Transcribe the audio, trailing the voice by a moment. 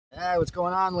Hi, what's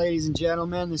going on, ladies and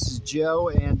gentlemen? This is Joe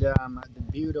and the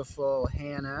beautiful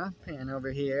Hannah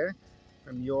over here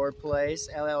from Your Place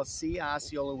LLC,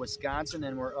 Osceola, Wisconsin,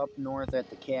 and we're up north at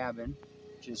the cabin,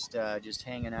 just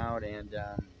hanging out and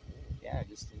yeah,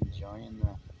 just enjoying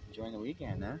the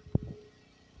weekend, huh?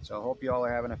 So I hope you all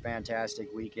are having a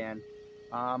fantastic weekend.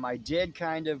 I did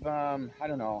kind of I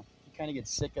don't know, you kind of get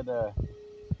sick of the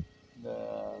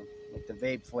like the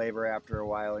vape flavor after a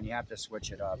while, and you have to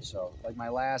switch it up. So like my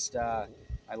last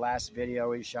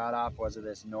video we shot off was of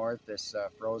this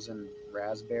frozen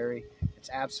raspberry. It's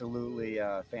absolutely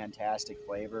fantastic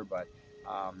flavor, but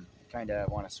kind of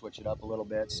want to switch it up a little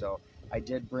bit. So I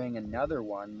did bring another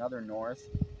North,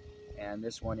 and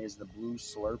this one is the Blue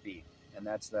Slurpie, and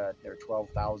that's their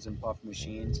 12,000 puff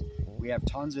machines. We have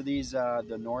tons of these,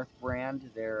 the North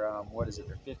brand. They're what is it?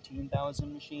 They're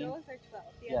 15,000 machine. Those are 12.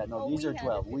 Yeah, no, these are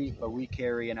 12. We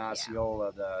carry in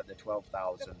Osceola the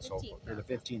 12,000 so far, or the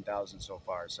 15,000 so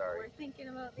far. Sorry. We're thinking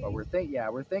about these. But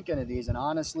we're thinking of these, and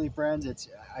honestly, friends,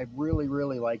 I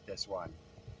really like this one.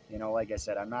 You know, like I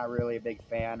said, I'm not really a big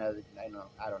fan of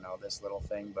I don't know this little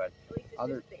thing, but at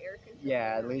least it's just the air control.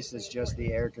 Yeah, at least it's just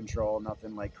the air control,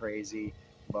 nothing like crazy.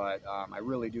 But I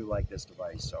really do like this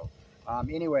device. So.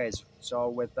 Anyways, so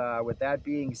with that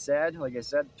being said, like I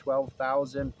said,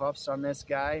 12,000 puffs on this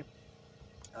guy.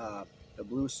 The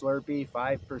Blue Slurpie,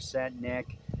 5%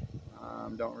 Nick.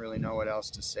 Don't really know what else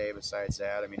to say besides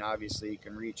that. I mean, obviously you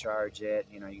can recharge it.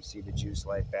 You know, you can see the juice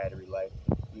life, battery life.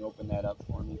 Can you open that up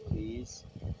for me, please?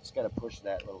 Just got to push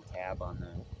that little tab on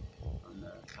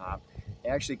the top. They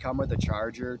actually come with a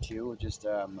charger too, just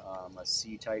a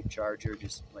C-type charger,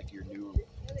 just like your new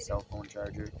cell phone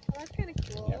charger. Oh, that's kind of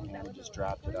cool. Yeah, Hannah just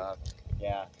dropped it off.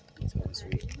 Yeah, it's kind of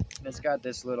sweet. And it's got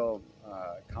this little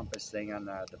compass thing on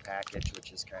the package,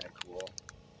 which is kind of cool.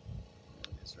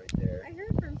 It's right there. I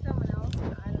heard from someone else,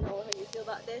 and I don't know how you feel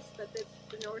about this, but the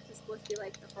North is supposed to be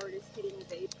like the hardest hitting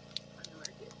vape on the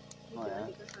market. You feel like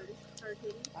it's the hard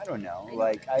hitting? I don't know.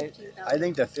 Like I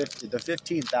think the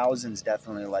 15,000 is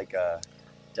definitely like a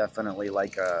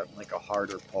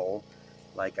harder pull.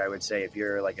 Like I would say, if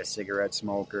you're like a cigarette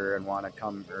smoker and want to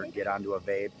come or get onto a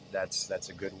vape, that's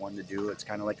a good one to do. It's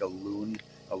kind of like a loon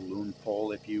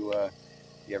pull. If you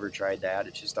ever tried that,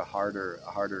 it's just a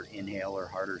harder inhale or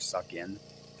harder suck in.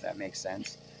 If that makes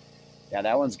sense. Yeah,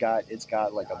 that one's got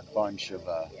like a bunch of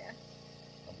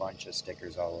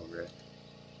stickers all over it.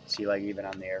 See, like even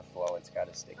on the airflow, it's got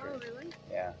a sticker. Oh, really?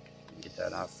 Yeah, get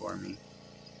that off for me.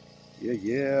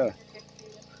 Yeah.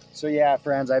 So yeah,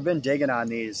 friends, I've been digging on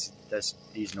these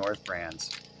North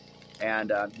brands,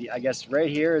 and I guess right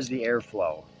here is the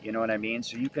airflow. You know what I mean?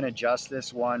 So you can adjust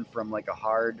this one from like a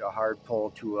hard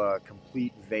pull to a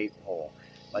complete vape pull.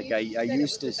 Like I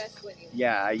used to,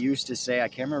 yeah, I used to say, I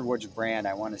can't remember which brand.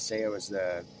 I want to say it was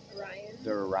the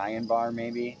Orion bar,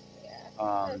 maybe.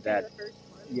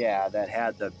 Yeah. That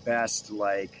had the best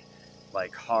like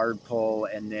hard pull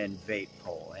and then vape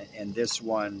pull, and this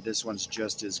one's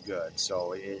just as good.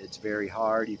 So it's very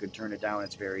hard. You can turn it down.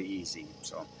 It's very easy.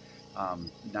 So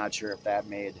not sure if that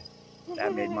made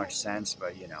much sense,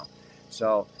 but you know.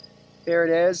 So here it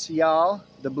is, y'all,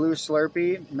 the Blue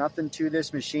Slurpie. Nothing to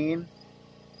this machine.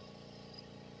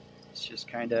 It's just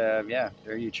kind of, yeah,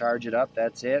 there you charge it up.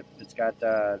 That's it. It's got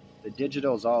the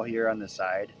digitals all here on the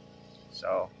side.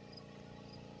 So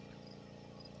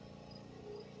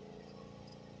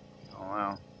oh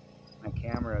wow, my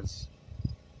camera's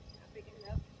not big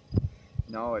enough.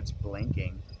 No, it's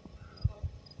blinking.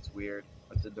 It's weird,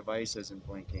 but the device isn't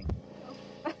blinking.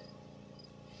 Oh.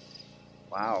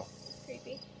 Wow. It's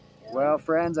creepy. Yeah. Well,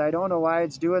 friends, I don't know why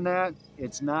it's doing that.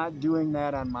 It's not doing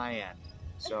that on my end.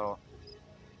 So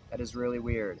that is really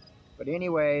weird. But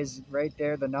anyways, right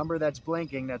there, the number that's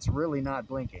blinking, that's really not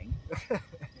blinking.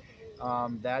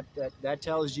 That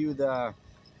tells you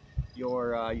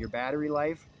your battery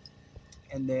life.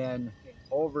 And then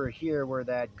over here where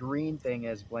that green thing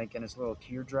is blinking, this little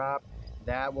teardrop,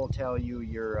 that will tell you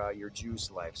your juice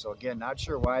life. So again, not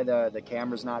sure why the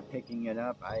camera's not picking it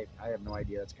up. I have no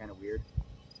idea. That's kind of weird.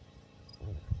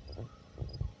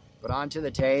 But on to the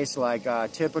taste, like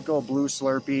typical Blue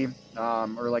Slurpie,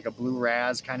 or like a blue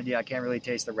raz kind of deal. I can't really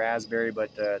taste the raspberry,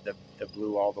 but the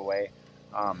blue all the way.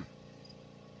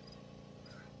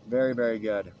 Very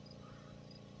good.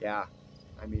 Yeah,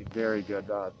 I mean, very good.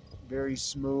 Very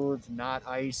smooth, not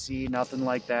icy, nothing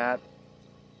like that.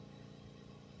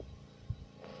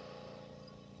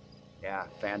 Yeah,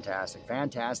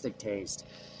 fantastic taste.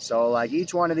 So like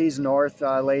each one of these North,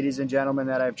 ladies and gentlemen,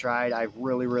 that I've tried, I've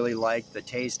really liked. The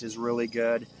taste is really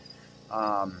good.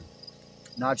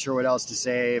 Not sure what else to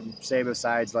say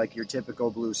besides like your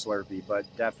typical Blue Slurpie, but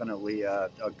definitely a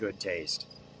good taste.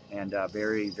 and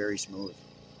very, very smooth.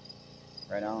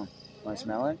 Right on. Want to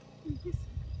smell it?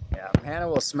 Yeah, Hannah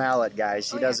will smell it, guys.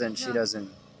 She doesn't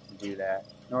do that,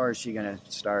 nor is she gonna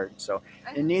start. So,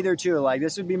 and neither too. Like,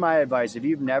 this would be my advice. If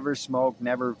you've never smoked,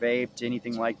 never vaped,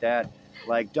 anything like that,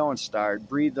 like, don't start.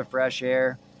 Breathe the fresh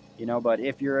air, you know. But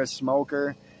if you're a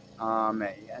smoker, I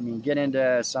mean, get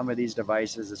into some of these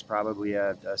devices. It's probably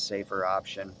a safer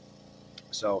option.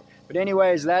 So, but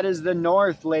anyways, that is the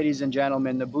North, ladies and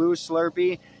gentlemen, the Blue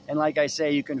Slurpie. And like I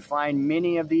say, you can find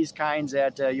many of these kinds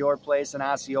at your place in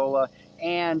Osceola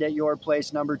and at your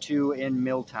place number 2 in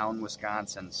Milltown,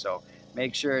 Wisconsin. So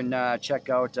make sure and check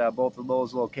out both of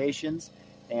those locations.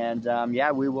 And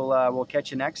yeah, we'll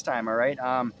catch you next time. All right.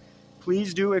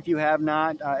 Please do, if you have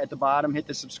not, at the bottom, hit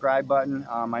the subscribe button.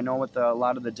 I know with a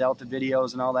lot of the Delta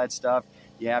videos and all that stuff,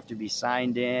 you have to be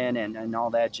signed in and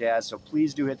all that jazz. So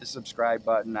please do hit the subscribe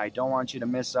button. I don't want you to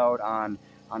miss out on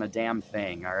a damn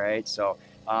thing. All right. So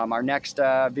our next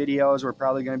videos, we're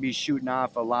probably going to be shooting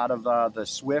off a lot of the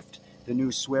Swift, the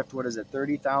new Swift, what is it,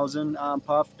 30,000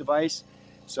 puff device.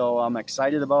 So I'm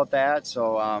excited about that.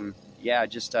 So yeah,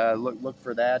 just look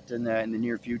for that in the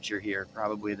near future here,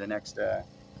 probably the next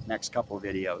couple of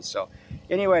videos. So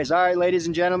anyways, all right, ladies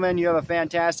and gentlemen, you have a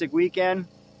fantastic weekend.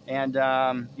 And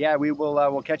yeah,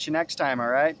 we'll catch you next time. All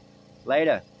right,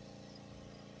 later.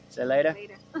 Say later.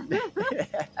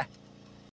 Later.